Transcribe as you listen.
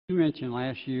You mentioned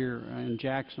last year in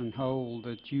Jackson Hole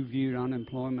that you viewed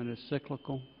unemployment as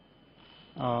cyclical.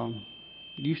 Do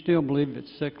you still believe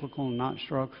it's cyclical and not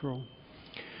structural?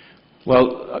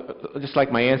 Well, just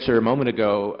like my answer a moment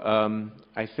ago,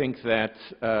 I think that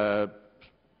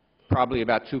probably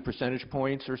about 2 percentage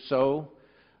points or so,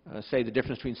 say the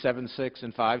difference between 7.6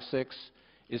 and 5.6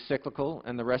 is cyclical,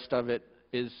 and the rest of it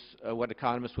is what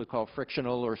economists would call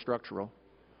frictional or structural.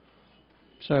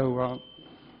 So,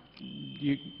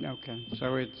 okay.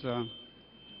 So it's,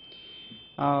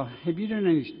 have you done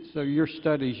any, so your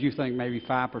studies, you think maybe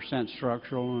 5%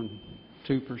 structural and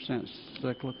 2%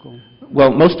 cyclical?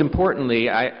 Well, most importantly,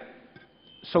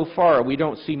 so far we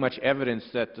don't see much evidence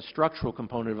that the structural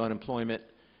component of unemployment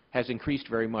has increased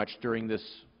very much during this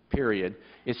period.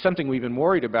 It's something we've been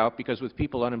worried about because with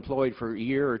people unemployed for a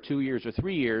year or 2 years or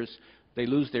 3 years, they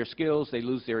lose their skills, they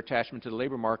lose their attachment to the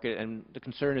labor market, and the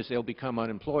concern is they'll become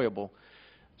unemployable.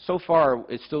 So far,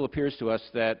 it still appears to us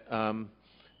that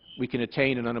we can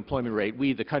attain an unemployment rate,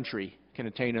 we, the country, can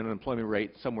attain an unemployment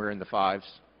rate somewhere in the 5s.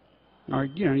 All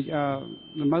right, you know,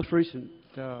 the most recent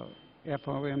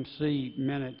FOMC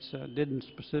minutes didn't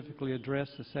specifically address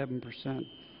the 7%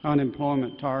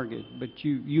 unemployment target, but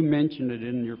you mentioned it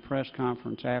in your press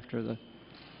conference after the,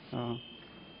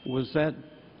 was that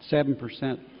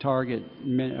 7% target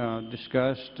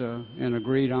discussed and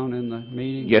agreed on in the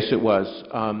meeting? Yes, it was.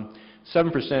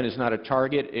 7% is not a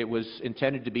target. It was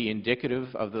intended to be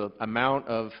indicative of the amount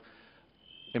of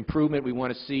improvement we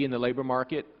want to see in the labor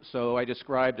market. So I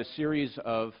described a series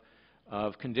of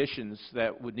conditions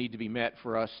that would need to be met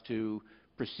for us to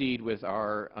proceed with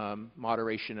our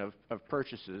moderation of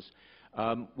purchases.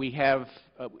 We have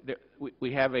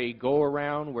a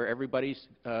go-around where everybody's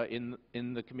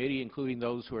in the committee, including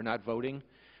those who are not voting,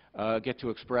 get to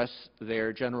express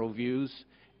their general views,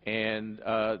 and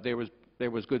there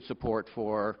was good support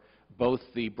for both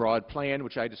the broad plan,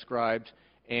 which I described,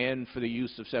 and for the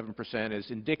use of 7% as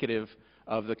indicative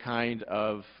of the kind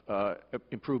of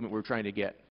improvement we're trying to get.